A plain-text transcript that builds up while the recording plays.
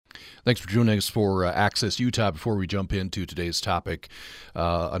Thanks for joining us for Access Utah. Before we jump into today's topic,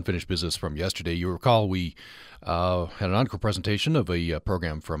 unfinished business from yesterday, you recall we had an encore presentation of a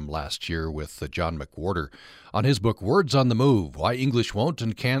program from last year with John McWhorter on his book, Words on the Move, Why English Won't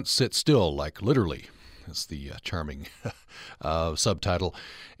and Can't Sit Still, like literally. That's the charming subtitle,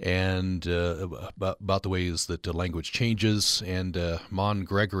 and about the ways that language changes. And Mon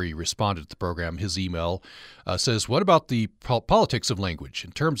Gregory responded to the program. His email says, what about the politics of language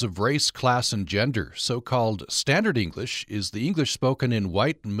in terms of race, class, and gender? So-called standard English is the English spoken in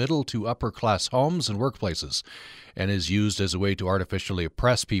white, middle to upper class homes and workplaces, and is used as a way to artificially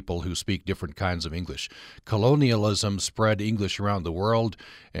oppress people who speak different kinds of English. Colonialism spread English around the world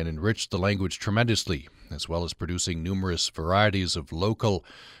and enriched the language tremendously, as well as producing numerous varieties of local,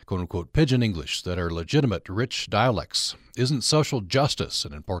 quote-unquote, pidgin English that are legitimate, rich dialects. Isn't social justice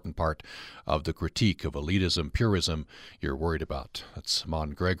an important part of the critique of elitism, purism you're worried about? That's Mon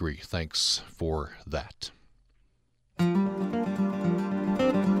Gregory. Thanks for that.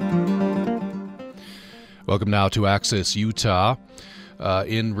 Welcome now to Access Utah.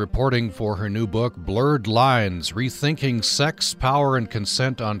 In reporting for her new book, Blurred Lines, Rethinking Sex, Power, and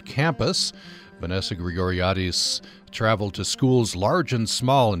Consent on Campus, Vanessa Grigoriadis traveled to schools large and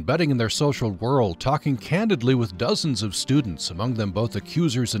small, embedding in their social world, talking candidly with dozens of students, among them both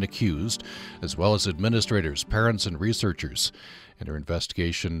accusers and accused, as well as administrators, parents, and researchers. And her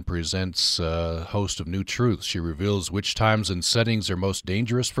investigation presents a host of new truths. She reveals which times and settings are most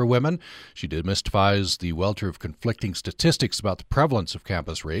dangerous for women. She demystifies the welter of conflicting statistics about the prevalence of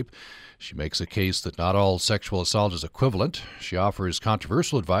campus rape. She makes a case that not all sexual assault is equivalent. She offers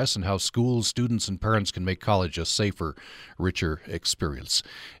controversial advice on how schools, students, and parents can make college a safer, richer experience.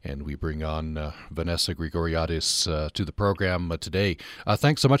 And we bring on Vanessa Grigoriadis to the program today.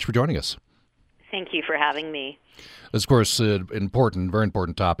 Thanks so much for joining us. Thank you for having me. Of course, important, very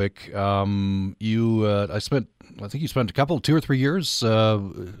important topic. I think you spent 2 or 3 years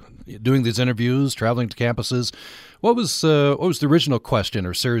doing these interviews, traveling to campuses. What was the original question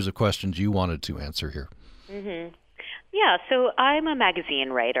or series of questions you wanted to answer here? Mm-hmm. Yeah, so I'm a magazine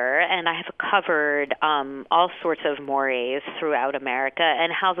writer, and I have covered all sorts of mores throughout America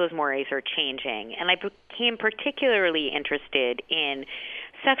and how those mores are changing. And I became particularly interested in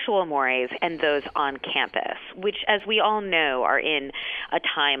sexual mores and those on campus, which, as we all know, are in a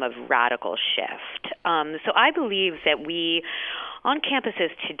time of radical shift. So I believe that we, on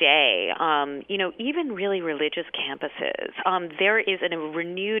campuses today, even really religious campuses, there is a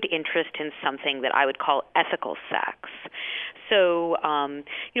renewed interest in something that I would call ethical sex. So,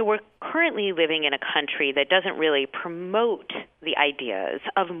 we're currently living in a country that doesn't really promote the ideas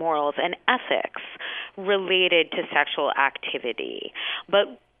of morals and ethics related to sexual activity.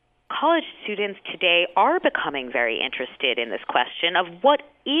 But college students today are becoming very interested in this question of what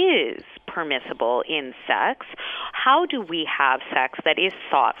is permissible in sex. How do we have sex that is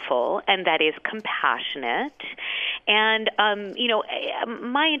thoughtful and that is compassionate? And,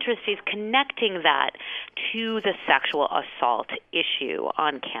 my interest is connecting that to the sexual assault issue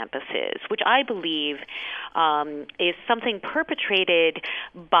on campuses, which I believe is something perpetrated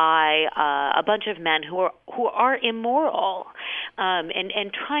by a bunch of men who are immoral,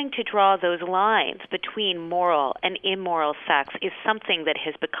 and trying to draw those lines between moral and immoral sex is something that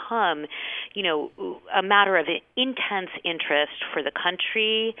has become, a matter of intense interest for the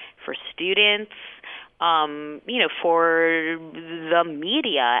country, for students, for the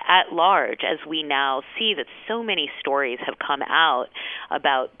media at large, as we now see that so many stories have come out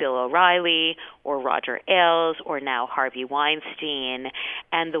about Bill O'Reilly or Roger Ailes or now Harvey Weinstein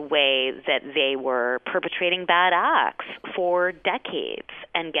and the way that they were perpetrating bad acts for decades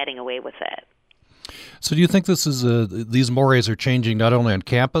and getting away with it. So do you think this is these mores are changing not only on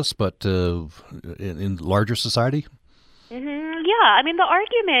campus but in larger society? Mm-hmm. Yeah, the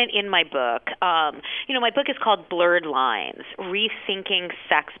argument in my book, my book is called Blurred Lines, Rethinking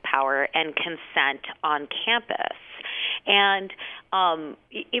Sex, Power, and Consent on Campus. And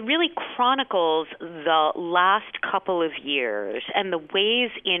it really chronicles the last couple of years and the ways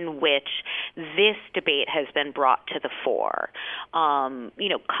in which this debate has been brought to the fore.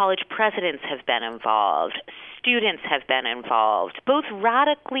 College presidents have been involved. Students have been involved, both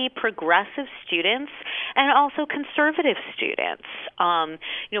radically progressive students and also conservative students.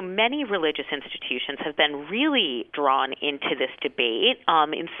 Many religious institutions have been really drawn into this debate.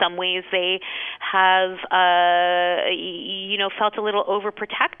 In some ways, they have, felt a little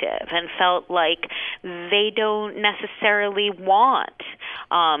overprotective and felt like they don't necessarily want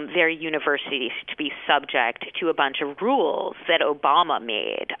their universities to be subject to a bunch of rules that Obama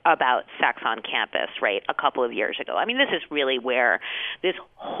made about sex on campus, right, a couple of years ago. I mean, this is really where this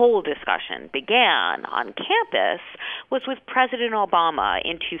whole discussion began on campus, was with President Obama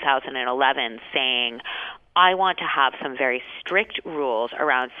in 2011 saying, I want to have some very strict rules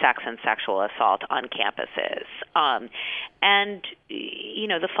around sex and sexual assault on campuses. And,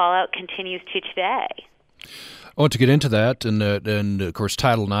 the fallout continues to today. I want to get into that, and of course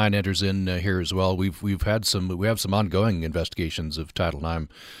Title IX enters in here as well. We have some ongoing investigations of Title IX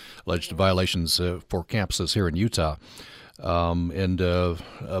alleged violations for campuses here in Utah, and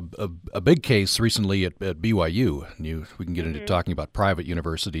a big case recently at BYU. And we can get into talking about private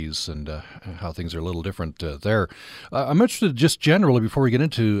universities and how things are a little different there. I'm interested just generally before we get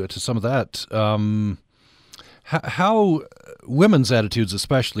into some of that. How women's attitudes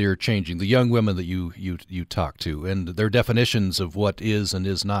especially are changing, the young women that you talk to, and their definitions of what is and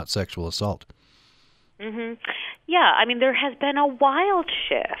is not sexual assault. Mm-hmm. Yeah, I mean, there has been a wild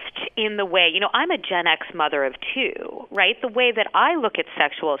shift in the way, I'm a Gen X mother of two, right? The way that I look at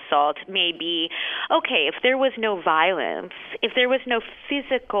sexual assault may be, okay, if there was no violence, if there was no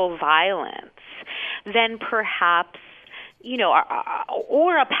physical violence, then perhaps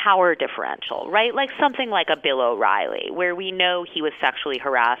or a power differential, right? Like something like a Bill O'Reilly, where we know he was sexually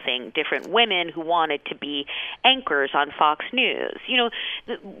harassing different women who wanted to be anchors on Fox News.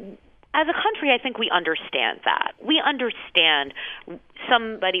 As a country, I think we understand that. We understand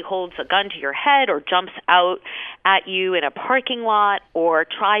somebody holds a gun to your head or jumps out at you in a parking lot or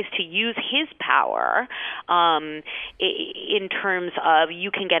tries to use his power in terms of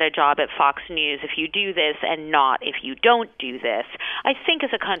you can get a job at Fox News if you do this and not if you don't do this. I think as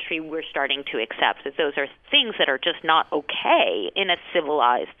a country we're starting to accept that those are things that are just not okay in a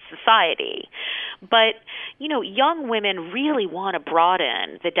civilized society. But, young women really want to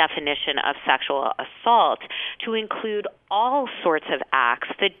broaden the definition of sexual assault to include all sorts of acts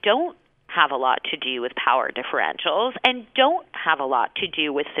that don't have a lot to do with power differentials and don't have a lot to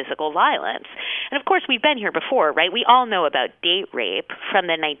do with physical violence. And of course, we've been here before, right? We all know about date rape from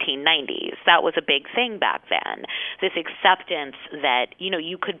the 1990s. That was a big thing back then. This acceptance that,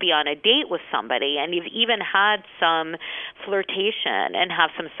 you could be on a date with somebody and you've even had some flirtation and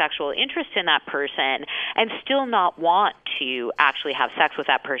have some sexual interest in that person and still not want to actually have sex with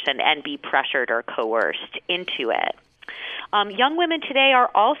that person and be pressured or coerced into it. Young women today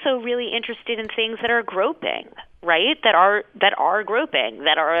are also really interested in things that are groping, right? That are groping,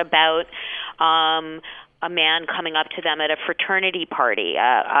 that are about a man coming up to them at a fraternity party,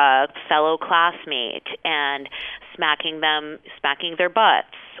 a fellow classmate, and smacking their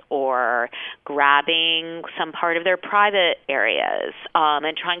butts, or grabbing some part of their private areas,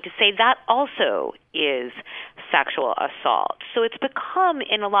 and trying to say that also is sexual assault. So it's become,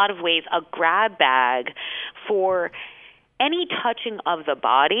 in a lot of ways, a grab bag for any touching of the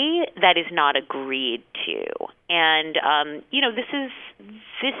body that is not agreed to. And this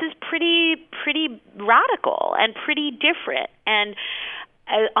is pretty radical and pretty different. And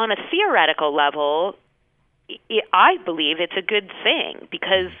on a theoretical level, I believe it's a good thing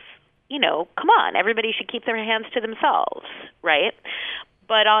because, come on, everybody should keep their hands to themselves, right?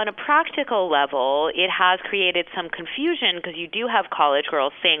 But on a practical level, it has created some confusion because you do have college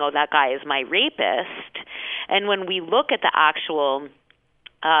girls saying, oh, that guy is my rapist. And when we look at the actual,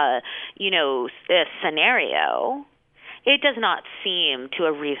 scenario, it does not seem to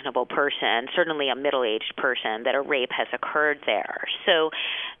a reasonable person, certainly a middle-aged person, that a rape has occurred there. So,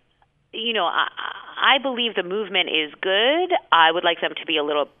 I believe the movement is good. I would like them to be a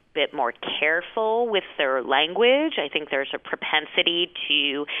little bit more careful with their language. I think there's a propensity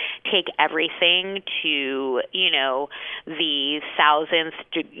to take everything to, the thousandth,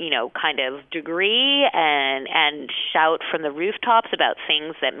 kind of degree and shout from the rooftops about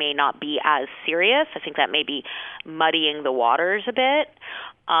things that may not be as serious. I think that may be muddying the waters a bit.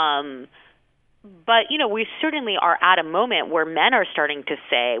 But, we certainly are at a moment where men are starting to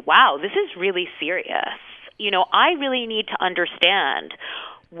say, wow, this is really serious. I really need to understand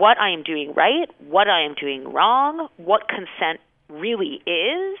what I am doing right, what I am doing wrong, what consent really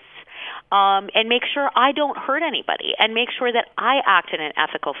is, and make sure I don't hurt anybody, and make sure that I act in an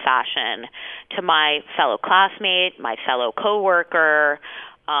ethical fashion to my fellow classmate, my fellow coworker,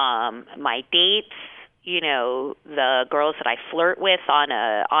 my dates, the girls that I flirt with on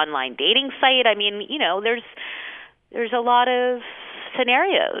a online dating site. I mean, there's a lot of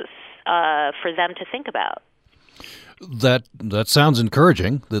scenarios for them to think about. That sounds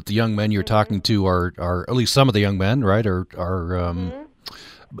encouraging. That the young men you're talking to are at least some of the young men, right? Are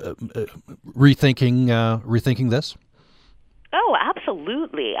rethinking this. Oh,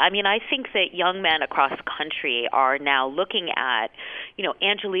 absolutely. I mean, I think that young men across the country are now looking at,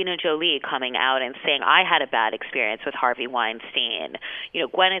 Angelina Jolie coming out and saying, I had a bad experience with Harvey Weinstein.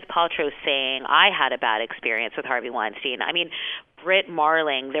 Gwyneth Paltrow saying, I had a bad experience with Harvey Weinstein. I mean, Britt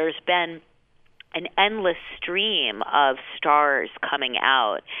Marling, there's been an endless stream of stars coming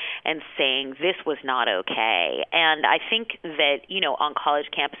out and saying this was not okay. And I think that, on college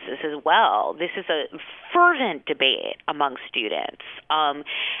campuses as well, this is a fervent debate among students.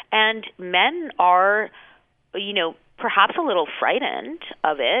 And men are, perhaps a little frightened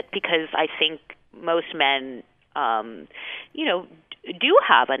of it because I think most men, do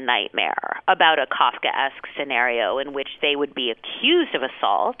have a nightmare about a Kafkaesque scenario in which they would be accused of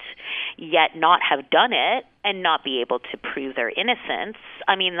assault, yet not have done it and not be able to prove their innocence.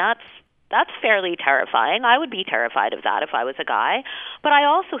 I mean, that's fairly terrifying. I would be terrified of that if I was a guy. But I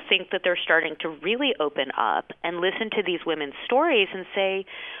also think that they're starting to really open up and listen to these women's stories and say,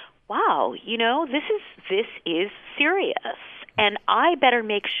 wow, this is serious. And I better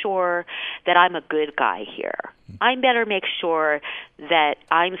make sure that I'm a good guy here. I better make sure that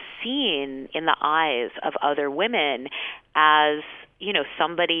I'm seen in the eyes of other women as,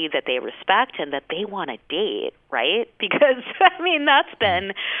 somebody that they respect and that they want to date, right? Because, that's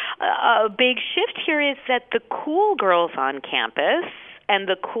been a big shift here is that the cool girls on campus and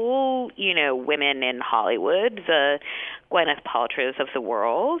the cool, women in Hollywood, the Gwyneth Paltrows of the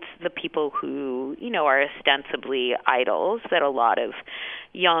world, the people who, are ostensibly idols that a lot of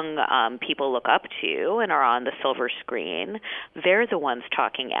young people look up to and are on the silver screen, they're the ones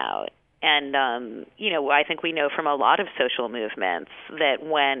talking out. And, I think we know from a lot of social movements that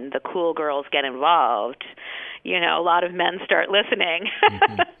when the cool girls get involved, a lot of men start listening.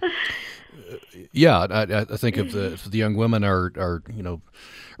 Yeah, I think if the young women are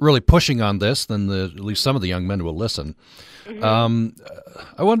really pushing on this, then at least some of the young men will listen. Mm-hmm.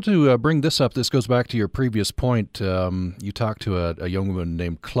 I wanted to bring this up. This goes back to your previous point. You talked to a young woman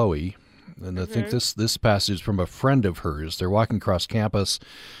named Chloe, and I think this passage is from a friend of hers. They're walking across campus.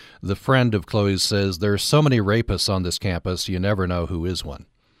 The friend of Chloe's says, "There's so many rapists on this campus, you never know who is one."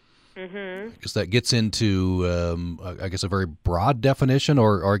 Because that gets into, I guess, a very broad definition,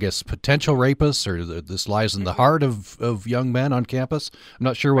 or I guess potential rapists, or this lies in the heart of young men on campus. I'm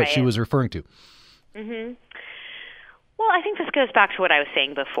not sure what she was referring to. Well, I think this goes back to what I was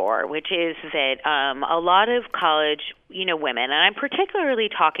saying before, which is that a lot of college, women, and I'm particularly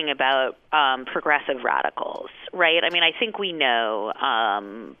talking about progressive radicals, right? I mean, I think we know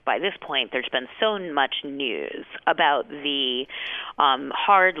by this point there's been so much news about the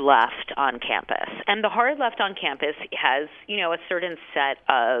hard left on campus. And the hard left on campus has, a certain set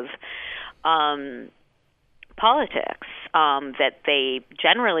of politics that they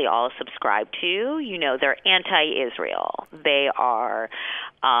generally all subscribe to. They're anti-Israel. They are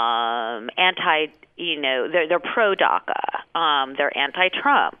they're pro-DACA. They're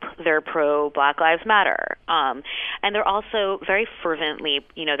anti-Trump. They're pro-Black Lives Matter. And they're also very fervently,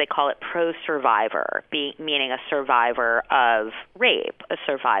 they call it pro-survivor, meaning a survivor of rape, a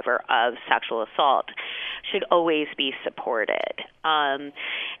survivor of sexual assault, should always be supported. And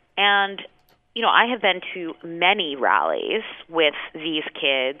I have been to many rallies with these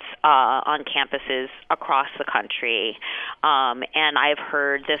kids on campuses across the country, and I've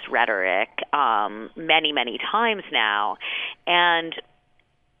heard this rhetoric many, many times now. And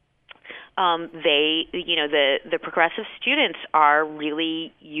the progressive students are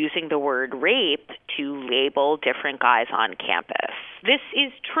really using the word rape to label different guys on campus. This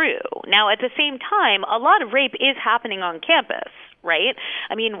is true. Now, at the same time, a lot of rape is happening on campus, right?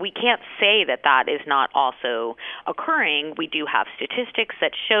 I mean, we can't say that that is not also occurring. We do have statistics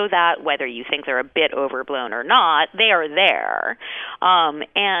that show that, whether you think they're a bit overblown or not, they are there.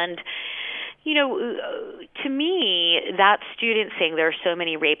 To me, that student saying there are so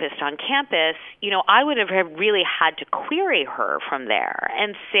many rapists on campus, I would have really had to query her from there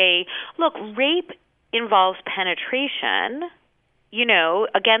and say, look, rape involves penetration,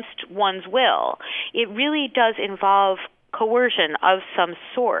 against one's will. It really does involve coercion of some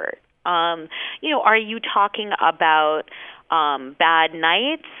sort. Are you talking about bad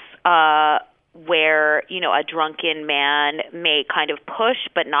nights where, a drunken man may kind of push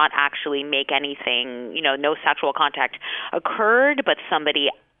but not actually make anything, no sexual contact occurred, but somebody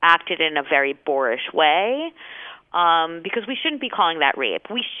acted in a very boorish way? Because we shouldn't be calling that rape.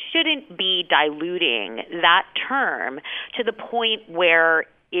 We shouldn't be diluting that term to the point where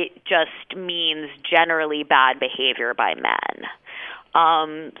it just means generally bad behavior by men.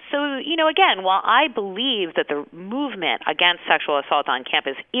 Again, while I believe that the movement against sexual assault on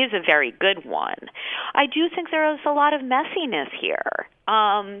campus is a very good one, I do think there is a lot of messiness here.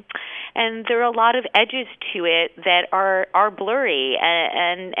 And there are a lot of edges to it that are blurry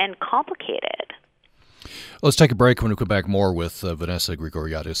and complicated. Let's take a break. When we come back, more with Vanessa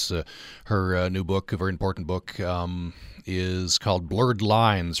Grigoriadis. Her new book, a very important book, is called Blurred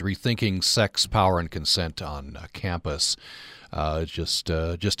Lines, Rethinking Sex, Power, and Consent on Campus. It's just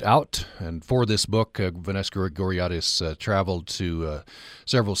out. And for this book, Vanessa Grigoriadis traveled to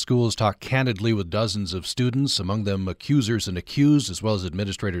several schools, talked candidly with dozens of students, among them accusers and accused, as well as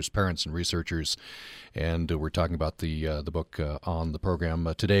administrators, parents, and researchers. And we're talking about the book on the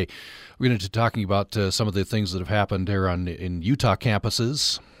program today. We're going to be talking about some of the things that have happened here in Utah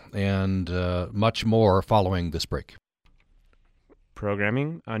campuses and much more following this break.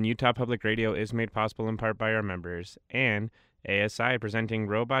 Programming on Utah Public Radio is made possible in part by our members and ASI presenting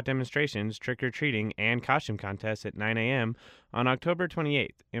robot demonstrations, trick-or-treating, and costume contests at 9 a.m. on October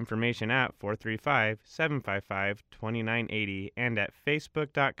 28th. Information at 435-755-2980 and at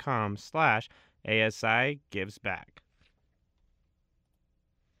facebook.com/ASI Gives Back.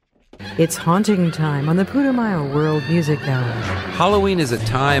 It's haunting time on the Putumayo World Music Hour. Halloween is a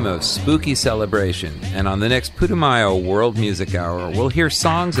time of spooky celebration, and on the next Putumayo World Music Hour, we'll hear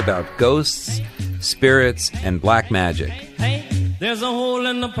songs about ghosts, spirits, and black magic. Hey, there's a hole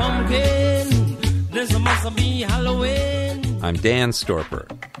in the pumpkin. This must be Halloween. I'm Dan Storper.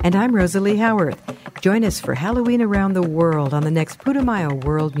 And I'm Rosalie Howarth. Join us for Halloween around the world on the next Putumayo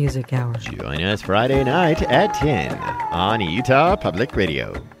World Music Hour. Join us Friday night at 10 on Utah Public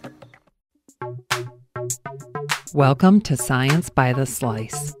Radio. Welcome to Science by the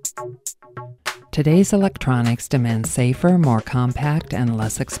Slice. Today's electronics demand safer, more compact, and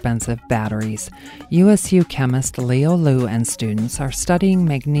less expensive batteries. USU chemist Leo Liu and students are studying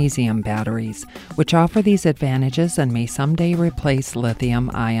magnesium batteries, which offer these advantages and may someday replace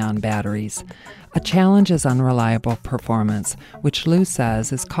lithium-ion batteries. A challenge is unreliable performance, which Liu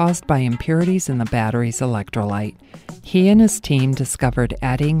says is caused by impurities in the battery's electrolyte. He and his team discovered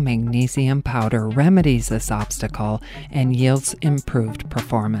adding magnesium powder remedies this obstacle and yields improved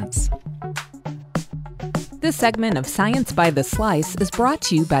performance. This segment of Science by the Slice is brought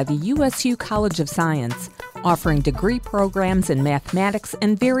to you by the USU College of Science, offering degree programs in mathematics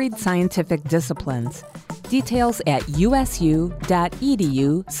and varied scientific disciplines. Details at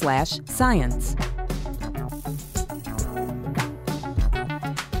usu.edu/science.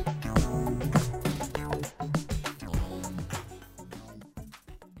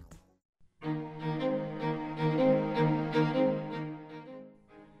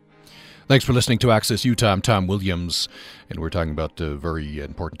 Thanks for listening to Access Utah. I'm Tom Williams, and we're talking about a very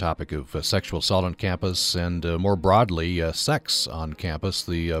important topic of sexual assault on campus and more broadly, sex on campus.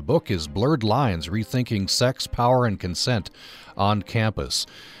 The book is Blurred Lines, Rethinking Sex, Power, and Consent on Campus.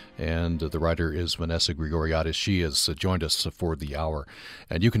 And the writer is Vanessa Grigoriadis. She has joined us for the hour.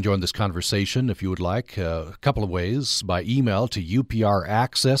 And you can join this conversation if you would like, a couple of ways, by email to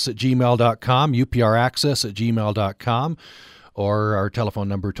upraccess@gmail.com, upraccess@gmail.com. Or our telephone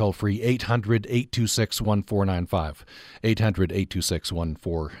number, toll-free, 800-826-1495,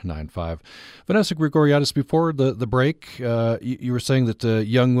 800-826-1495. Vanessa Grigoriadis, before the break, you were saying that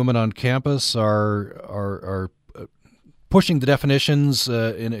young women on campus are pushing the definitions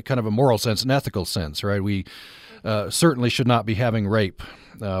in a kind of a moral sense, an ethical sense, right? We certainly should not be having rape.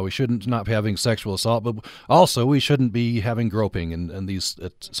 We shouldn't not be having sexual assault, but also we shouldn't be having groping and these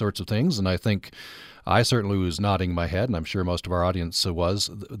sorts of things. And I think I certainly was nodding my head, and I'm sure most of our audience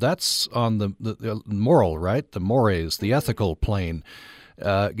was. That's on the moral, right? The mores, the ethical plane.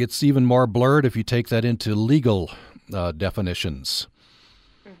 Gets even more blurred if you take that into legal definitions.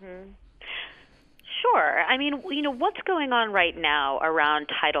 Mm-hmm. Sure. I mean, what's going on right now around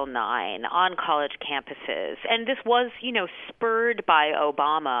Title IX on college campuses? And this was, spurred by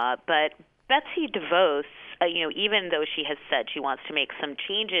Obama, but Betsy DeVos, even though she has said she wants to make some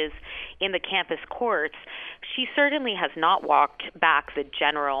changes in the campus courts, she certainly has not walked back the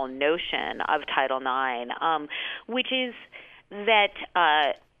general notion of Title IX, which is that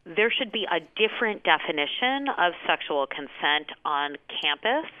there should be a different definition of sexual consent on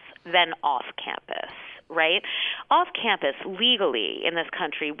campus than off campus, right? Off campus, legally in this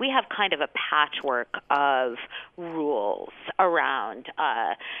country, we have kind of a patchwork of rules around,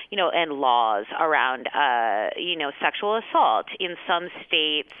 and laws around, sexual assault. In some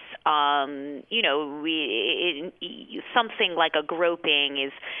states, something like a groping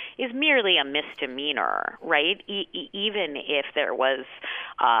is merely a misdemeanor, right? Even if there was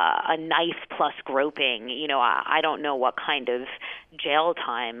a knife plus groping, I don't know what kind of jail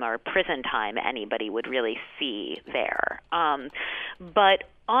time or prison time anybody would really see there. But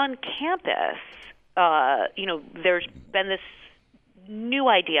on campus, there's been this new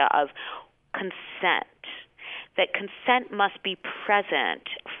idea of consent, that consent must be present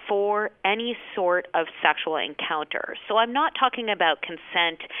for any sort of sexual encounter. So I'm not talking about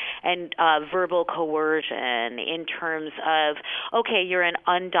consent and verbal coercion in terms of, okay, you're an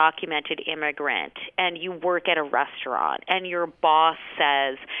undocumented immigrant and you work at a restaurant and your boss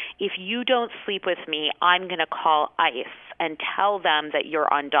says, if you don't sleep with me, I'm going to call ICE and tell them that you're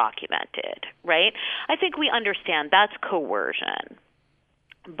undocumented, right? I think we understand that's coercion.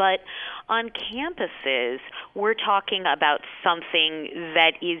 But on campuses, we're talking about something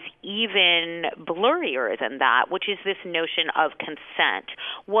that is even blurrier than that, which is this notion of consent.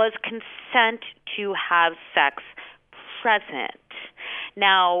 Was consent to have sex present?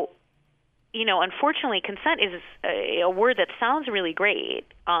 Now, unfortunately, consent is a word that sounds really great,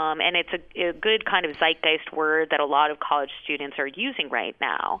 and it's a good kind of zeitgeist word that a lot of college students are using right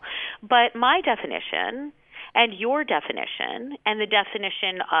now. But my definition and your definition and the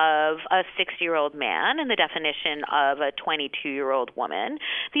definition of a 60-year-old man and the definition of a 22-year-old woman,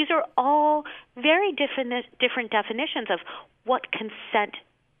 these are all very different definitions of what consent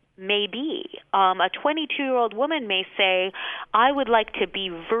may be. A 22-year-old woman may say, I would like to be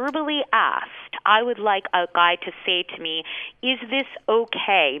verbally asked. I would like a guy to say to me, is this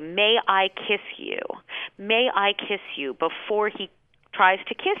okay? May I kiss you? May I kiss you before he tries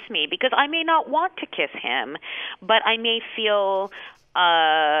to kiss me, because I may not want to kiss him, but I may feel,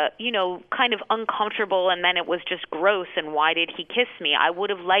 kind of uncomfortable, and then it was just gross, and why did he kiss me? I would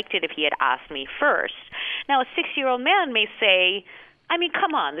have liked it if he had asked me first. Now, a 60-year-old man may say,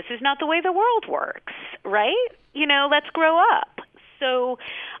 come on, this is not the way the world works, right? Let's grow up. So,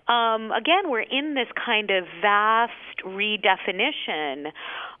 again, we're in this kind of vast redefinition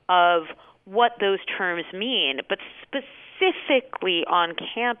of what those terms mean, but specifically on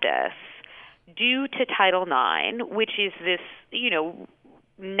campus, due to Title IX, which is this,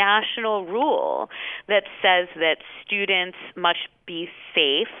 national rule that says that students must be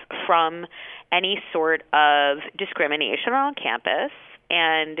safe from any sort of discrimination on campus.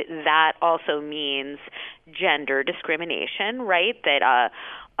 And that also means gender discrimination, right? That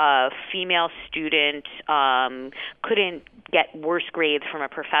a female student couldn't get worse grades from a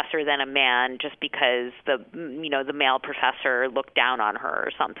professor than a man just because the male professor looked down on her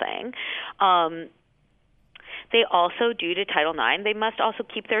or something. They also, due to Title IX, they must also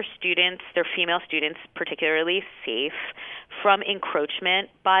keep their female students particularly safe from encroachment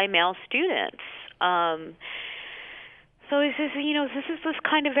by male students. So this is this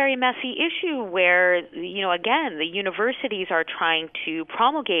kind of very messy issue where, again, the universities are trying to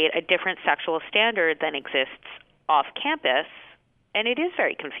promulgate a different sexual standard than exists off campus, and it is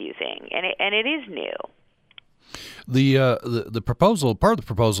very confusing, and it is new. The proposal, part of the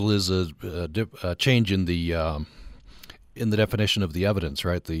proposal is a change in the definition of the evidence,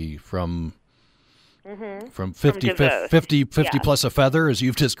 right? From 50 plus a feather, as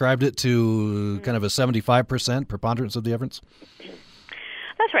you've described it, to kind of a 75% preponderance of the evidence?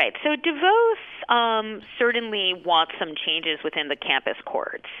 That's right. So DeVos certainly wants some changes within the campus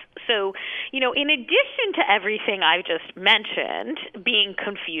courts. So, in addition to everything I just mentioned being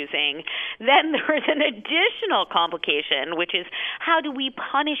confusing, then there is an additional complication, which is how do we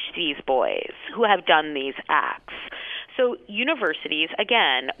punish these boys who have done these acts? So universities,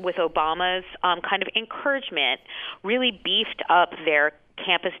 again, with Obama's kind of encouragement, really beefed up their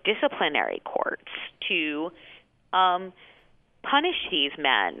campus disciplinary courts to punish these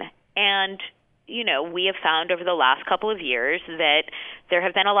men. And, we have found over the last couple of years that there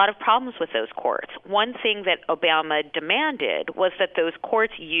have been a lot of problems with those courts. One thing that Obama demanded was that those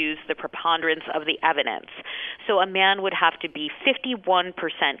courts use the preponderance of the evidence. So a man would have to be 51%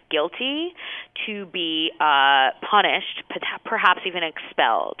 guilty to be punished, perhaps even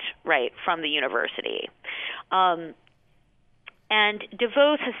expelled, right, from the university. And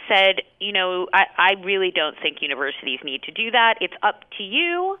DeVos has said, I really don't think universities need to do that. It's up to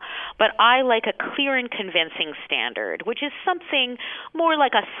you, but I like a clear and convincing standard, which is something more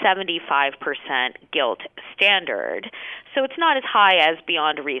like a 75% guilt standard. So it's not as high as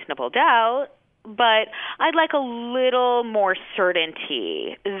beyond a reasonable doubt, but I'd like a little more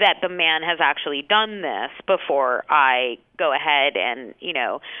certainty that the man has actually done this before I go ahead and,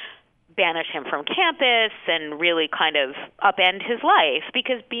 banish him from campus and really kind of upend his life,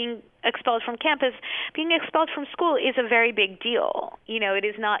 because being expelled from campus, being expelled from school is a very big deal. It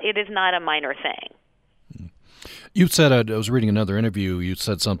is not a minor thing. You said, I was reading another interview, you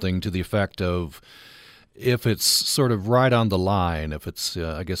said something to the effect of, if it's sort of right on the line, if it's,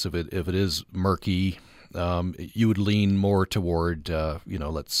 I guess if it is murky, you would lean more toward,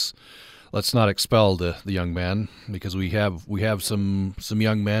 let's not expel the young man, because we have some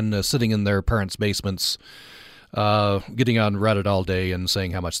young men sitting in their parents' basements, getting on Reddit all day and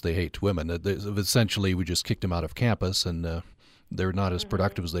saying how much they hate women. Essentially, we just kicked them out of campus, and they're not as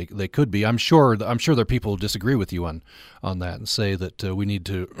productive as they could be. I'm sure there are people who disagree with you on that and say that we need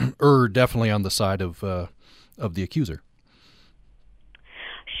to err definitely on the side of the accuser.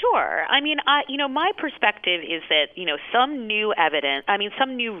 Sure. I mean, my perspective is that, some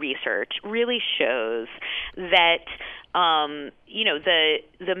new research really shows that,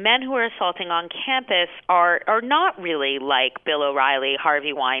 the men who are assaulting on campus are not really like Bill O'Reilly,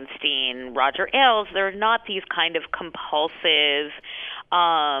 Harvey Weinstein, Roger Ailes. They're not these kind of compulsive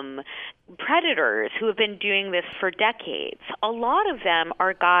predators who have been doing this for decades. A lot of them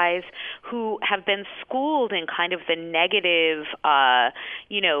are guys who have been schooled in kind of the negative,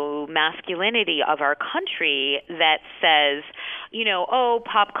 masculinity of our country that says,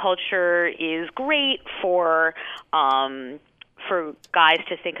 pop culture is great for guys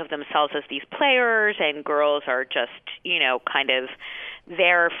to think of themselves as these players, and girls are just, kind of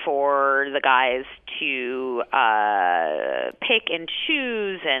there for the guys to pick and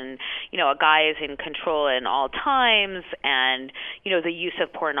choose, and a guy is in control in all times, and the use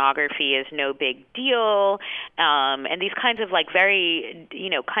of pornography is no big deal, and these kinds of very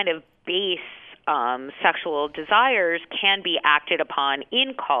kind of base sexual desires can be acted upon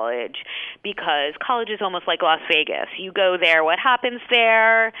in college, because college is almost like Las Vegas. You go there, what happens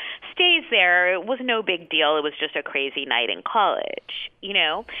there stays there. It was no big deal. It was just a crazy night in college,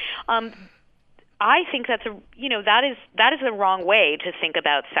 I think that is the wrong way to think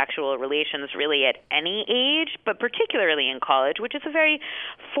about sexual relations really at any age, but particularly in college, which is a very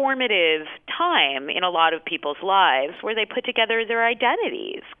formative time in a lot of people's lives where they put together their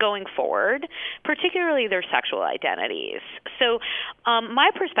identities going forward, particularly their sexual identities. So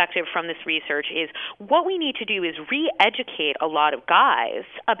my perspective from this research is what we need to do is re-educate a lot of guys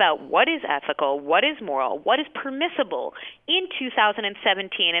about what is ethical, what is moral, what is permissible in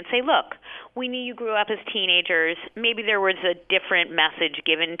 2017, and say, look, we knew you grew up as teenagers. Maybe there was a different message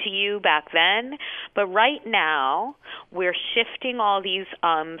given to you back then, but right now we're shifting all these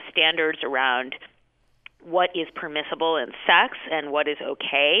standards around what is permissible in sex and what is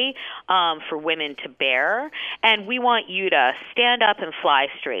okay for women to bear, and we want you to stand up and fly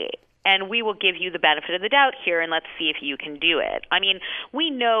straight. And we will give you the benefit of the doubt here, and let's see if you can do it. I mean,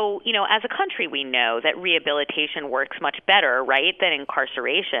 we know, as a country, we know that rehabilitation works much better, right, than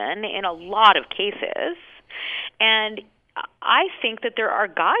incarceration in a lot of cases. And I think that there are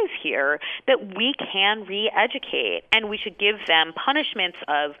guys here that we can re-educate, and we should give them punishments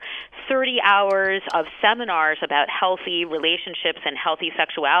of 30 hours of seminars about healthy relationships and healthy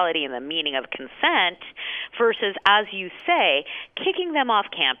sexuality and the meaning of consent versus, as you say, kicking them off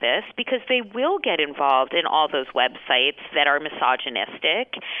campus because they will get involved in all those websites that are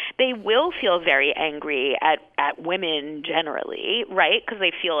misogynistic. They will feel very angry at women generally, right, because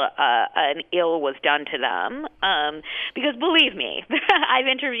they feel an ill was done to them. Because believe me, I've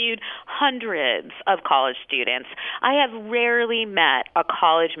interviewed hundreds of college students. I have rarely met a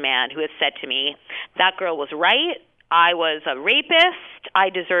college man who has said to me, that girl was right, I was a rapist, I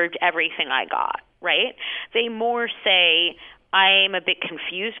deserved everything I got, right? They more say, I'm a bit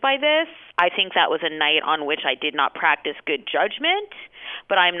confused by this. I think that was a night on which I did not practice good judgment,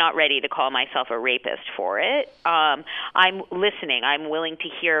 but I'm not ready to call myself a rapist for it. I'm listening. I'm willing to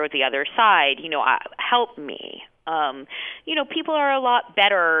hear the other side. Help me. People are a lot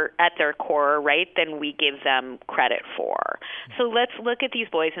better at their core, right, than we give them credit for. So let's look at these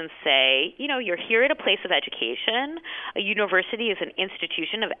boys and say, you're here at a place of education. A university is an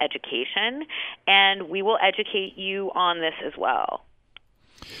institution of education, and we will educate you on this as well.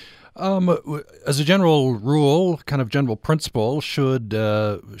 As a general rule, kind of general principle, should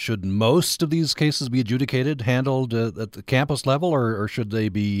most of these cases be adjudicated, handled at the campus level, or should they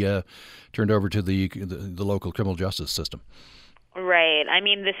be turned over to the local criminal justice system? Right. I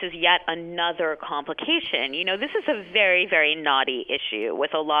mean, this is yet another complication. This is a very, very knotty issue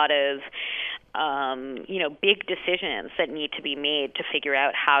with a lot of big decisions that need to be made to figure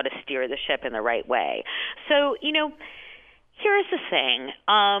out how to steer the ship in the right way. So, here's the thing.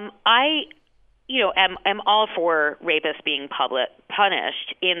 I am all for rapists being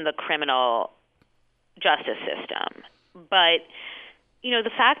punished in the criminal justice system. But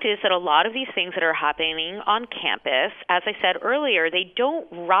the fact is that a lot of these things that are happening on campus, as I said earlier, they don't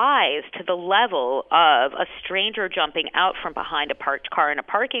rise to the level of a stranger jumping out from behind a parked car in a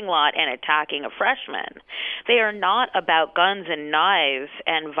parking lot and attacking a freshman. They are not about guns and knives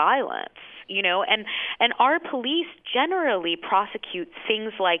and violence, and our police generally prosecute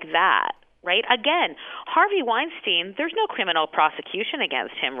things like that. Right? Again, Harvey Weinstein, there's no criminal prosecution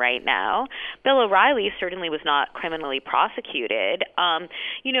against him right now. Bill O'Reilly certainly was not criminally prosecuted.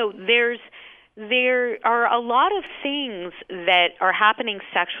 There are a lot of things that are happening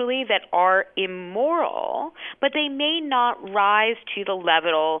sexually that are immoral, but they may not rise to the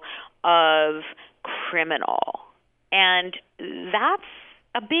level of criminal. And that's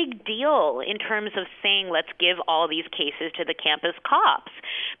a big deal in terms of saying let's give all these cases to the campus cops,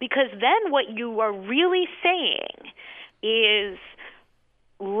 because then what you are really saying is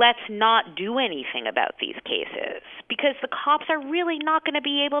let's not do anything about these cases, because the cops are really not going to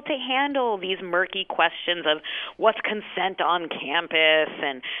be able to handle these murky questions of what's consent on campus,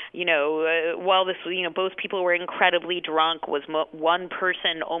 and both people were incredibly drunk, was one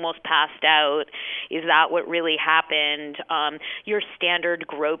person almost passed out, is that what really happened? Your standard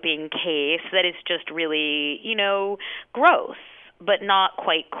groping case that is just really gross but not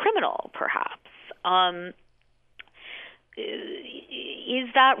quite criminal, perhaps. Is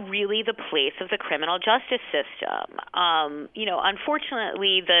that really the place of the criminal justice system?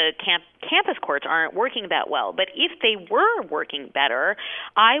 Unfortunately, the campus courts aren't working that well. But if they were working better,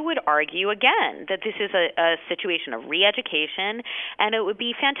 I would argue again that this is a situation of re-education, and it would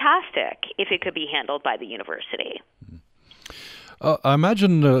be fantastic if it could be handled by the university. I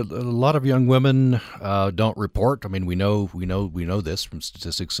imagine a lot of young women don't report. I mean, we know this from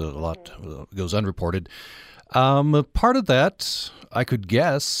statistics. A lot goes unreported. Part of that, I could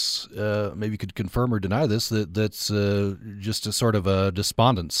guess, maybe you could confirm or deny this, that's just a sort of a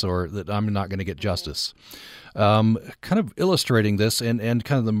despondence, or that I'm not going to get justice. Kind of illustrating this and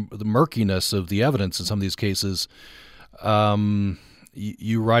kind of the murkiness of the evidence in some of these cases,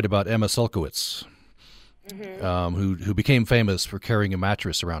 you write about Emma Sulkowicz, who became famous for carrying a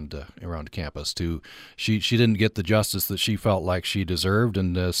mattress around campus. She didn't get the justice that she felt like she deserved,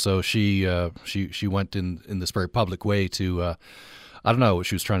 and so she went in this very public way to I don't know what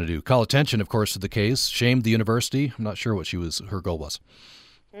she was trying to do. Call attention, of course, to the case, shamed the university. I'm not sure what her goal was.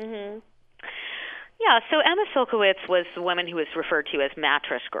 Mm-hmm. Yeah, so Emma Sulkowicz was the woman who was referred to as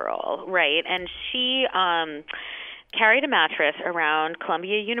Mattress Girl, right? And she carried a mattress around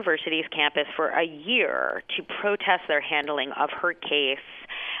Columbia University's campus for a year to protest their handling of her case.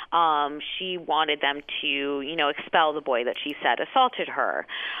 She wanted them to, expel the boy that she said assaulted her.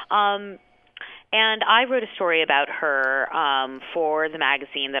 And I wrote a story about her for the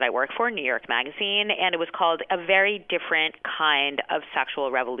magazine that I work for, New York Magazine, and it was called A Very Different Kind of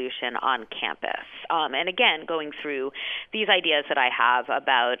Sexual Revolution on Campus. And again, going through these ideas that I have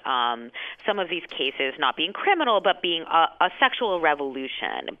about some of these cases not being criminal, but being a sexual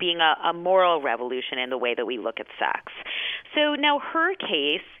revolution, being a moral revolution in the way that we look at sex. So now her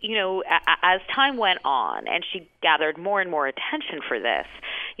case, as time went on and she gathered more and more attention for this,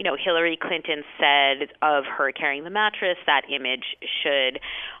 Hillary Clinton said of her carrying the mattress, that image should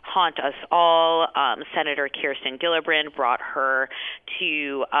haunt us all. Senator Kirsten Gillibrand brought her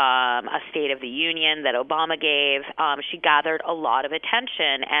to a State of the Union that Obama gave. She gathered a lot of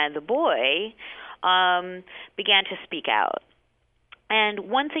attention, and the boy began to speak out. And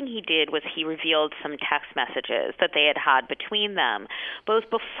one thing he did was he revealed some text messages that they had between them, both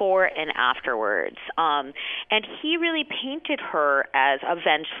before and afterwards. And he really painted her as a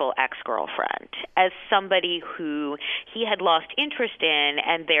vengeful ex-girlfriend, as somebody who he had lost interest in,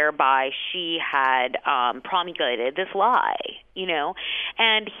 and thereby she had promulgated this lie,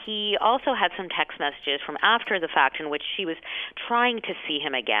 And he also had some text messages from after the fact in which she was trying to see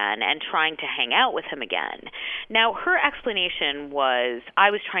him again and trying to hang out with him again. Now, her explanation was, I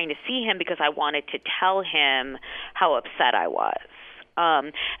was trying to see him because I wanted to tell him how upset I was.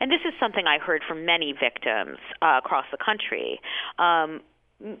 And this is something I heard from many victims across the country.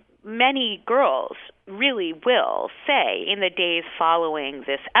 Many girls really will say in the days following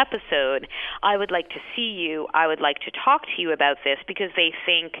this episode, I would like to see you, I would like to talk to you about this, because they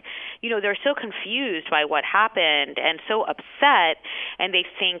think, they're so confused by what happened and so upset, and they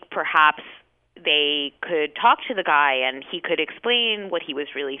think perhaps they could talk to the guy and he could explain what he was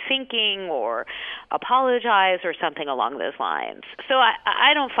really thinking or apologize or something along those lines. So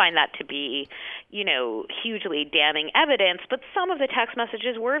I don't find that to be, hugely damning evidence, but some of the text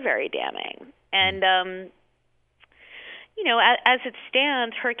messages were very damning. And, as it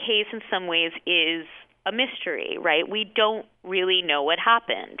stands, her case in some ways is a mystery, right? We don't really know what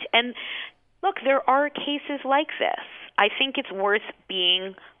happened. And look, there are cases like this. I think it's worth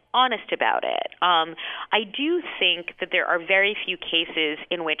being honest about it. I do think that there are very few cases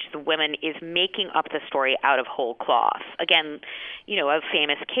in which the woman is making up the story out of whole cloth. Again, a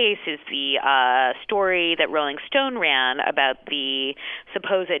famous case is the story that Rolling Stone ran about the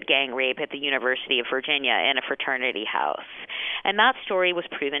supposed gang rape at the University of Virginia in a fraternity house. And that story was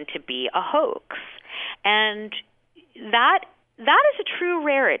proven to be a hoax. And that is a true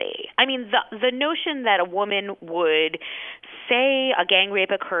rarity. I mean, the notion that a woman would say a gang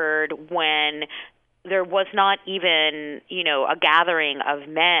rape occurred when there was not even, a gathering of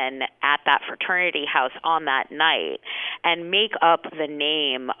men at that fraternity house on that night and make up the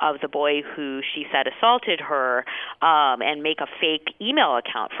name of the boy who she said assaulted her and make a fake email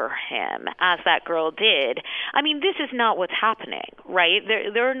account for him, as that girl did. I mean, this is not what's happening, right?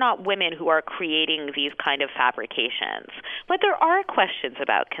 There are not women who are creating these kind of fabrications. But there are questions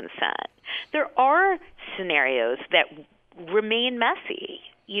about consent. There are scenarios that remain messy.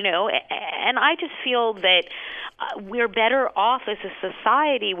 And I just feel that we're better off as a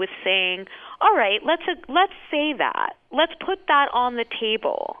society with saying, all right, let's say that. Let's put that on the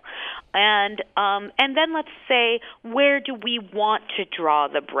table. And then let's say, where do we want to draw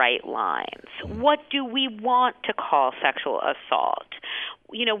the bright lines? What do we want to call sexual assault?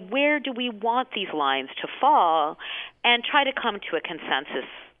 Where do we want these lines to fall? And try to come to a consensus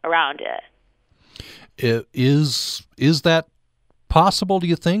around it. Is that possible, do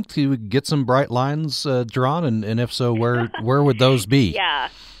you think, to get some bright lines drawn? And if so, where would those be? Yeah.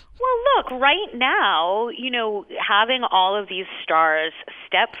 Well, look, right now, having all of these stars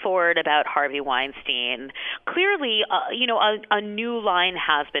step forward about Harvey Weinstein, clearly, a new line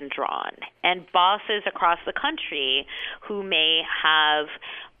has been drawn. And bosses across the country who may have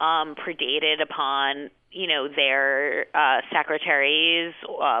predated upon their secretaries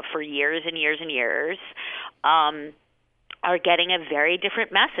for years and years and years, are getting a very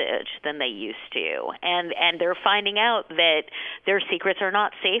different message than they used to. And they're finding out that their secrets are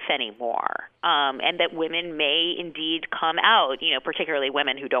not safe anymore, and that women may indeed come out, particularly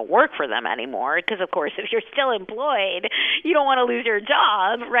women who don't work for them anymore, because, of course, if you're still employed, you don't want to lose your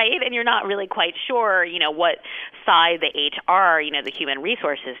job, right? And you're not really quite sure, what side the HR, the Human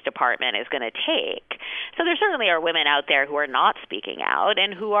Resources Department is going to take. So there certainly are women out there who are not speaking out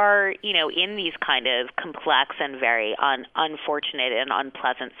and who are, in these kind of complex and very unfortunate and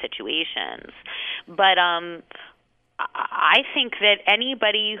unpleasant situations. But I think that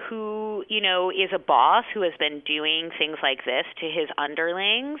anybody who, is a boss who has been doing things like this to his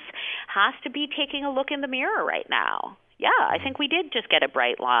underlings has to be taking a look in the mirror right now. Yeah, I think we did just get a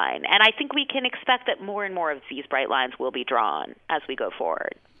bright line. And I think we can expect that more and more of these bright lines will be drawn as we go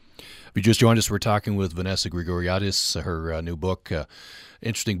forward. If you just joined us, we're talking with Vanessa Grigoriadis, her new book,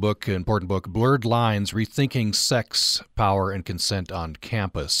 interesting book, important book, Blurred Lines, Rethinking Sex, Power, and Consent on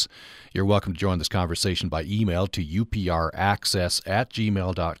Campus. You're welcome to join this conversation by email to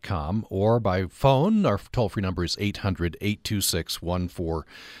upraccess@gmail.com or by phone. Our toll-free number is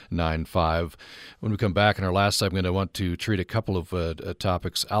 800-826-1495. When we come back in our last segment, I want to treat a couple of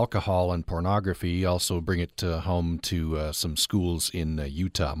topics, alcohol and pornography, also bring it home to some schools in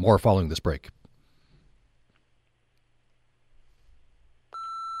Utah. More following this break.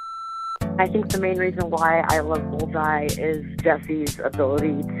 I think the main reason why I love Bullseye is Jesse's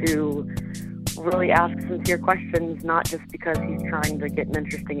ability to really ask sincere questions, not just because he's trying to get an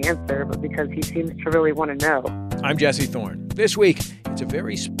interesting answer, but because he seems to really want to know. I'm Jesse Thorne. This week, it's a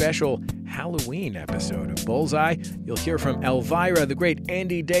very special Halloween episode of Bullseye. You'll hear from Elvira, the great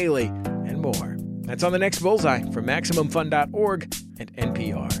Andy Daly, and more. That's on the next Bullseye from MaximumFun.org and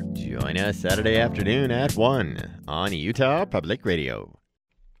NPR. Join us Saturday afternoon at 1 on Utah Public Radio.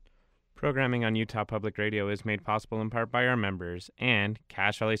 Programming on Utah Public Radio is made possible in part by our members and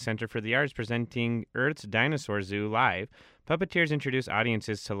Cache Valley Center for the Arts presenting Earth's Dinosaur Zoo live. Puppeteers introduce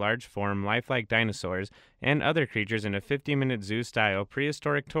audiences to large-form, lifelike dinosaurs and other creatures in a 50-minute zoo-style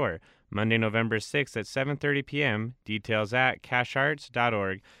prehistoric tour, Monday, November 6th at 7:30 p.m. Details at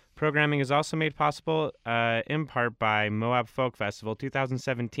cachearts.org. Programming is also made possible in part by Moab Folk Festival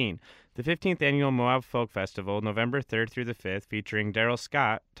 2017, the 15th annual Moab Folk Festival, November 3rd through the 5th, featuring Daryl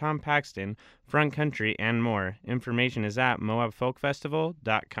Scott, Tom Paxton, Front Country, and more. Information is at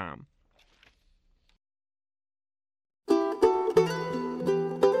moabfolkfestival.com.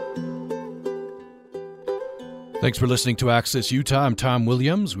 Thanks for listening to Access Utah. I'm Tom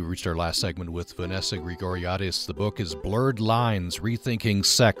Williams. We reached our last segment with Vanessa Grigoriadis. The book is Blurred Lines, Rethinking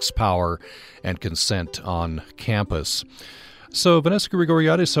Sex, Power, and Consent on Campus. So, Vanessa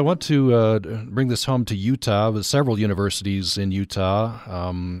Grigoriadis, I want to bring this home to Utah. Several universities in Utah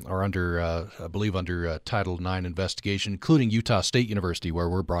are under, I believe, under Title IX investigation, including Utah State University, where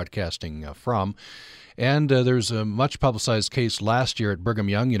we're broadcasting from. And there's a much publicized case last year at Brigham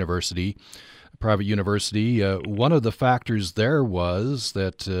Young University, private university. One of the factors there was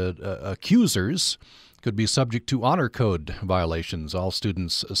that accusers could be subject to honor code violations. All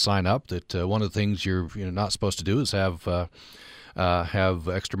students sign up that one of the things you're not supposed to do is have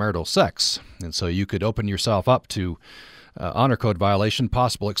extramarital sex, and so you could open yourself up to honor code violation,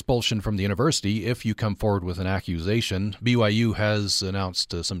 possible expulsion from the university if you come forward with an accusation. BYU has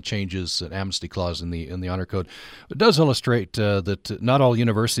announced some changes, an amnesty clause in the honor code. It does illustrate that not all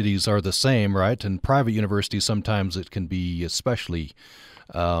universities are the same, right? And private universities, sometimes it can be especially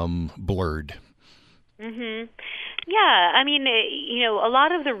blurred. Mm-hmm. Yeah, I mean, a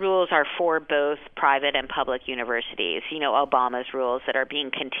lot of the rules are for both private and public universities. Obama's rules that are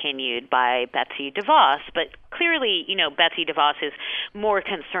being continued by Betsy DeVos, but clearly, Betsy DeVos is more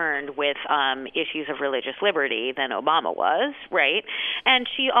concerned with issues of religious liberty than Obama was, right? And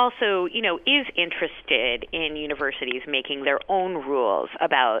she also, is interested in universities making their own rules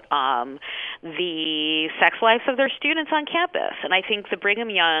about the sex lives of their students on campus. And I think the Brigham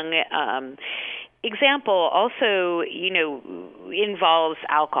Young example also, involves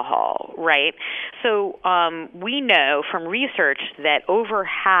alcohol, right? So we know from research that over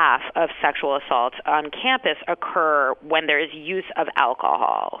half of sexual assaults on campus occur when there is use of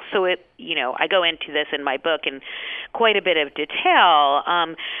alcohol. So I go into this in my book in quite a bit of detail,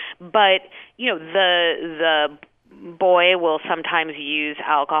 but the boy will sometimes use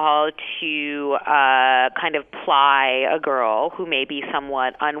alcohol to kind of ply a girl who may be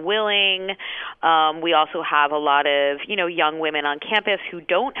somewhat unwilling. We also have a lot of, young women on campus who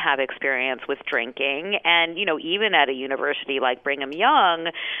don't have experience with drinking. And, even at a university like Brigham Young,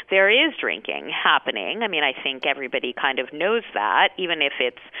 there is drinking happening. I mean, I think everybody kind of knows that, even if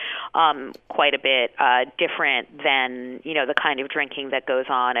it's quite a bit different than, the kind of drinking that goes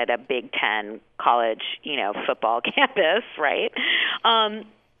on at a Big Ten college, football campus, right?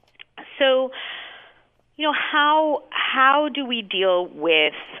 So, how do we deal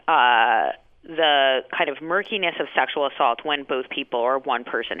with the kind of murkiness of sexual assault when both people or one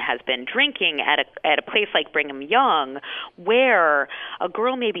person has been drinking at a place like Brigham Young, where a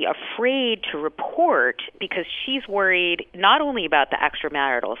girl may be afraid to report because she's worried not only about the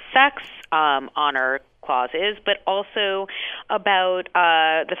extramarital sex honor clauses, but also about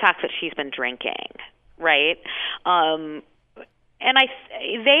the fact that she's been drinking, right? And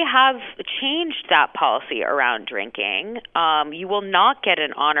they have changed that policy around drinking. You will not get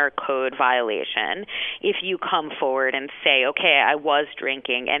an honor code violation if you come forward and say, okay, I was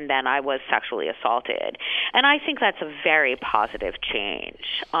drinking and then I was sexually assaulted. And I think that's a very positive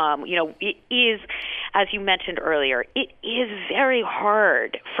change. It is, as you mentioned earlier, it is very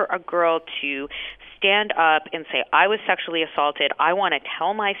hard for a girl to stand up and say, I was sexually assaulted. I want to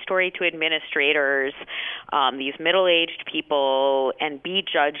tell my story to administrators, these middle-aged people, and be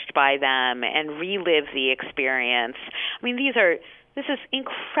judged by them and relive the experience. I mean, this is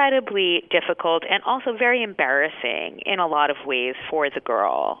incredibly difficult and also very embarrassing in a lot of ways for the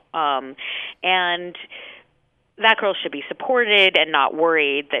girl. And that girl should be supported and not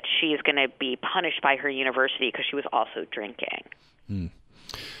worried that she's going to be punished by her university because she was also drinking.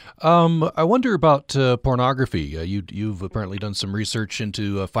 I wonder about pornography. You've apparently done some research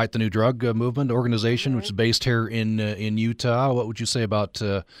into Fight the New Drug movement organization, which is based here in Utah. What would you say about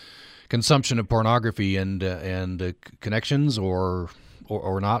consumption of pornography and connections or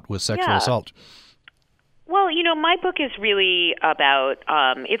not with sexual assault? Well, my book is really about,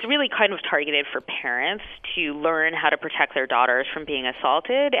 it's really kind of targeted for parents to learn how to protect their daughters from being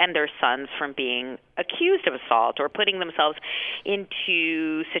assaulted and their sons from being accused of assault or putting themselves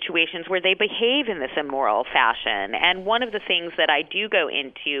into situations where they behave in this immoral fashion. And one of the things that I do go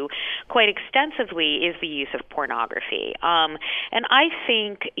into quite extensively is the use of pornography. And I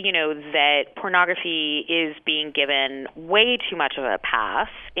think, that pornography is being given way too much of a pass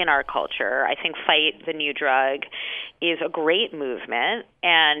in our culture. I think Fight the New Drug is a great movement.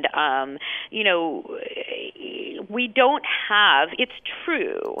 And, we don't have, it's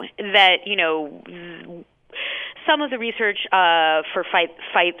true that, some of the research for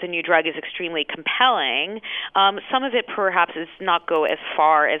Fight the New Drug is extremely compelling. Some of it perhaps does not go as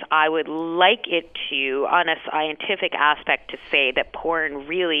far as I would like it to on a scientific aspect to say that porn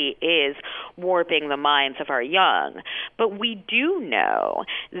really is warping the minds of our young. But we do know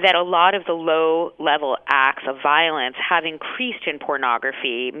that a lot of the low-level acts of violence have increased in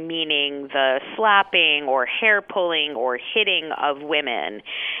pornography, meaning the slapping or hair pulling or hitting of women,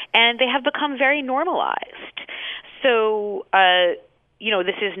 and they have become very normalized. So,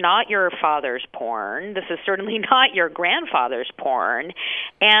 this is not your father's porn. This is certainly not your grandfather's porn.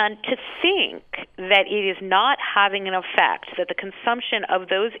 And to think that it is not having an effect, that the consumption of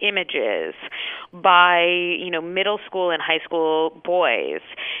those images by, middle school and high school boys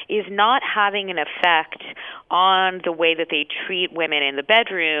is not having an effect on the way that they treat women in the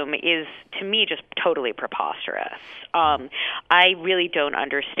bedroom is, to me, just totally preposterous. I really don't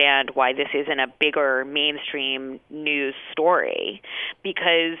understand why this isn't a bigger mainstream news story,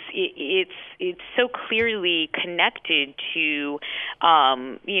 because it's so clearly connected to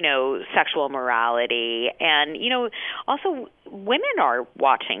sexual morality, and also women are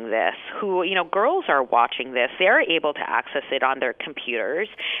watching this, girls are watching this. They're able to access it on their computers,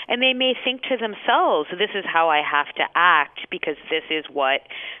 and they may think to themselves, this is how I have to act because this is what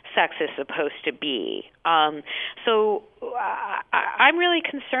sex is supposed to be. So I'm really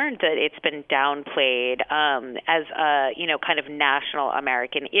concerned that it's been downplayed as a kind of national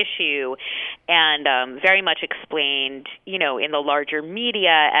American issue, and very much explained in the larger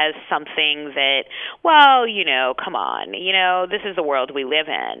media as something that, come on, this is the world we live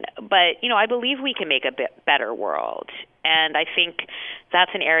in. But I believe we can make a better world, and I think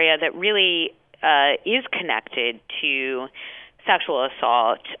that's an area that really is connected to sexual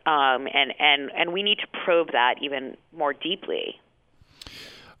assault, and we need to probe that even more deeply. I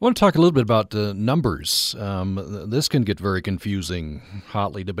want to talk a little bit about numbers. This can get very confusing,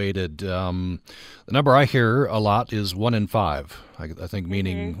 hotly debated. The number I hear a lot is 1 in 5. I think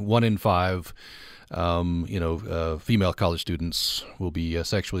meaning 1 in 5. Female college students will be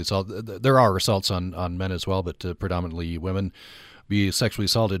sexually assaulted. There are assaults on men as well, but predominantly women be sexually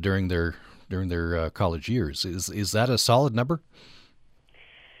assaulted during their college years. Is that a solid number?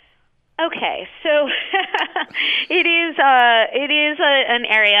 Okay, so it is an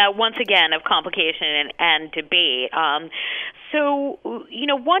area, once again, of complication and debate. So, 1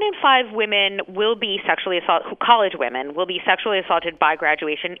 in 5 women will be sexually assaulted, college women will be sexually assaulted by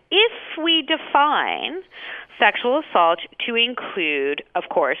graduation if we define sexual assault to include, of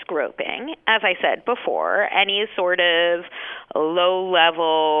course, groping. As I said before, any sort of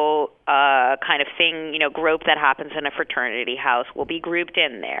low-level kind of thing, grope that happens in a fraternity house will be grouped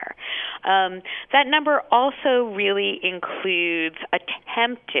in there. That number also really includes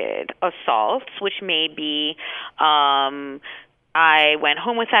attempted assaults, which may be I went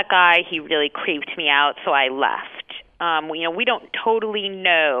home with that guy, he really creeped me out, so I left. We don't totally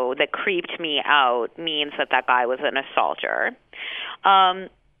know that creeped me out means that guy was an assaulter.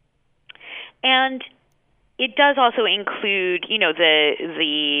 And it does also include,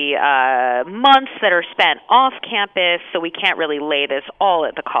 the months that are spent off campus, so we can't really lay this all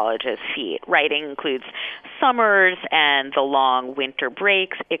at the college's feet, right? It includes summers and the long winter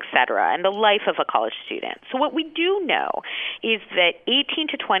breaks, etc., and the life of a college student. So what we do know is that 18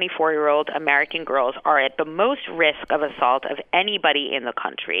 to 24-year-old American girls are at the most risk of assault of anybody in the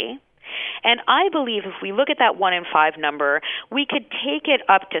country. And I believe if we look at that 1 in 5 number, we could take it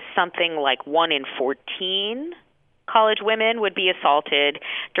up to something like 1 in 14 college women would be assaulted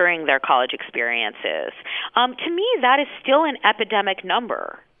during their college experiences. To me, that is still an epidemic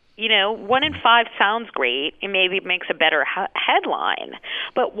number. 1 in 5 sounds great. It maybe makes a better headline.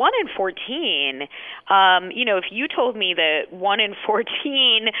 But 1 in 14, if you told me that 1 in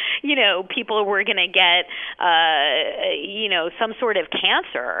 14, people were going to get, some sort of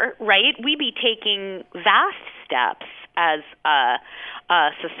cancer, right? We'd be taking vast steps as a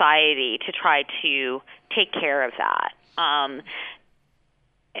society to try to take care of that.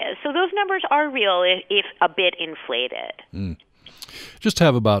 So those numbers are real, if a bit inflated. Mm. Just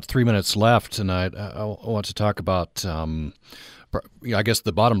have about 3 minutes left tonight. I want to talk about, I guess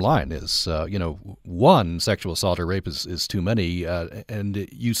the bottom line is, one sexual assault or rape is too many. And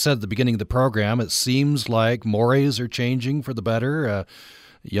you said at the beginning of the program, it seems like mores are changing for the better.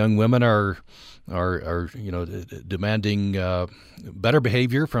 Young women are demanding better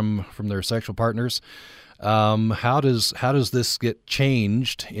behavior from their sexual partners. How does this get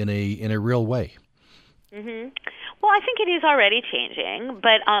changed in a real way? Mm-hmm. Well, I think it is already changing,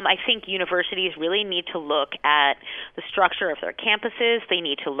 but I think universities really need to look at the structure of their campuses. They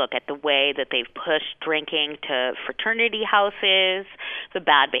need to look at the way that they've pushed drinking to fraternity houses, the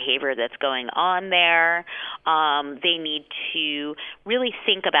bad behavior that's going on there. They need to really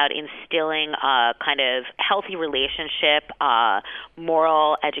think about instilling a kind of healthy relationship,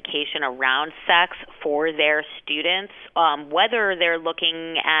 moral education around sex for their students, whether they're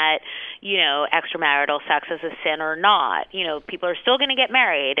looking at, extramarital sex as a sin or not. People are still going to get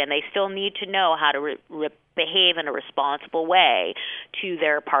married, and they still need to know how to behave in a responsible way to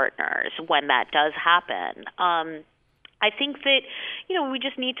their partners when that does happen. I think that, we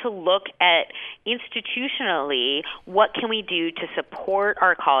just need to look at institutionally what can we do to support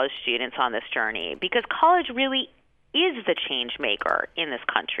our college students on this journey, because college really is the change maker in this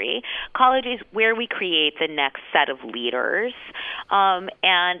country. College is where we create the next set of leaders,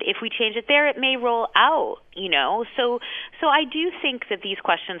 and if we change it there, it may roll out. So I do think that these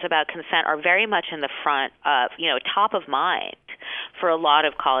questions about consent are very much in the front of, top of mind for a lot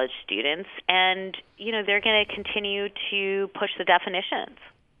of college students, and they're going to continue to push the definitions.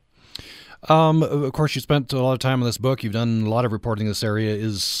 Of course, you spent a lot of time on this book. You've done a lot of reporting in this area.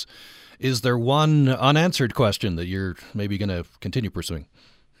 Is there one unanswered question that you're maybe going to continue pursuing?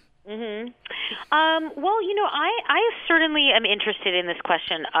 Mm-hmm. Well, I certainly am interested in this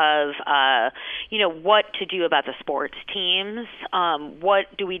question of, what to do about the sports teams. What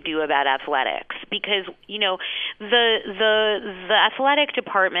do we do about athletics? Because, the athletic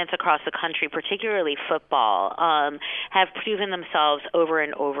departments across the country, particularly football, have proven themselves over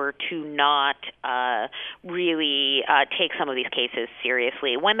and over to not really take some of these cases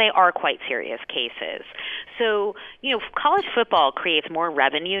seriously when they are quite serious cases. So, college football creates more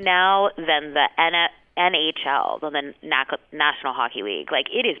revenue now than the NHL, than the National Hockey League. Like,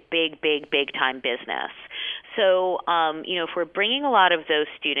 it is big time business. So, if we're bringing a lot of those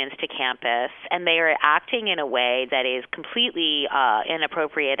students to campus and they are acting in a way that is completely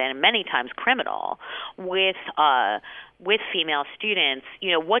inappropriate and many times criminal with female students,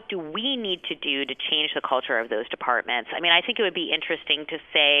 what do we need to do to change the culture of those departments? I mean, I think it would be interesting to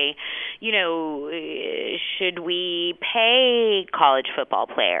say, should we pay college football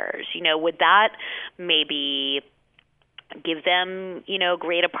players? Would that maybe give them,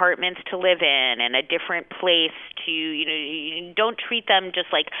 great apartments to live in and a different place to, you don't treat them just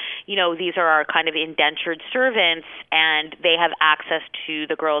like, these are our kind of indentured servants and they have access to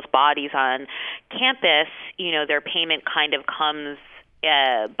the girls' bodies on campus. Their payment kind of comes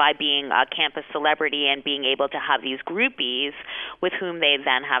by being a campus celebrity and being able to have these groupies with whom they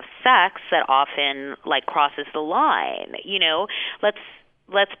then have sex that often crosses the line.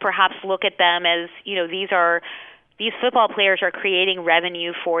 Let's perhaps look at them as, these football players are creating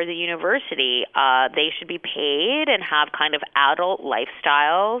revenue for the university. They should be paid and have kind of adult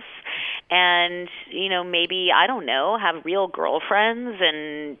lifestyles and, maybe, I don't know, have real girlfriends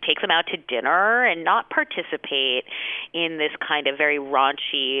and take them out to dinner and not participate in this kind of very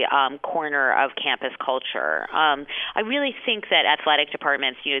raunchy corner of campus culture. I really think that athletic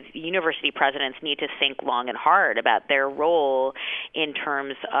departments, university presidents need to think long and hard about their role in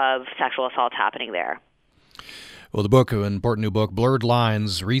terms of sexual assault happening there. Well, the book, an important new book, Blurred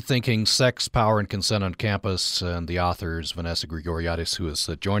Lines, Rethinking Sex, Power, and Consent on Campus, and the author is Vanessa Grigoriadis, who has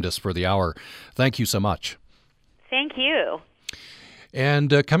joined us for the hour. Thank you so much. Thank you.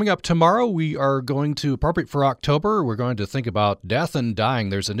 And coming up tomorrow, we are going to, appropriate for October, we're going to think about death and dying.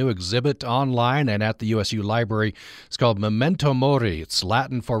 There's a new exhibit online and at the USU Library. It's called Memento Mori. It's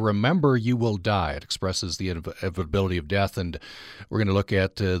Latin for Remember You Will Die. It expresses the inevitability of death, and we're going to look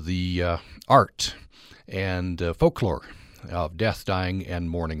at the art and folklore of death, dying, and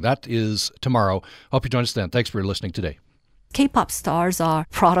mourning. That is tomorrow. Hope you join us then. Thanks for listening today. K-pop stars are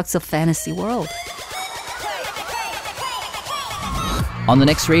products of fantasy world. On the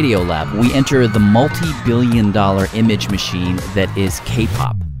next Radio Lab, we enter the multi-billion-dollar image machine that is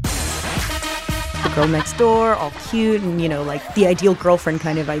K-pop. The girl next door, all cute, and, the ideal girlfriend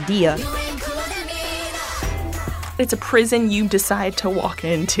kind of idea. It's a prison you decide to walk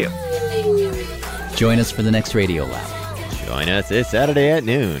into. Join us for the next Radio Lab. Join us this Saturday at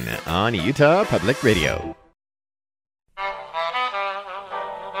noon on Utah Public Radio.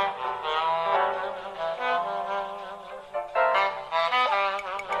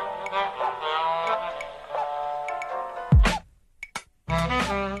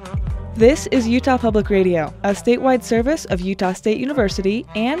 This is Utah Public Radio, a statewide service of Utah State University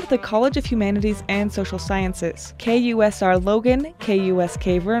and the College of Humanities and Social Sciences. KUSR Logan,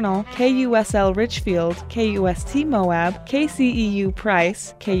 KUSK Vernal, KUSL Richfield, KUST Moab, KCEU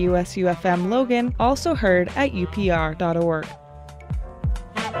Price, KUSU-FM Logan, also heard at upr.org.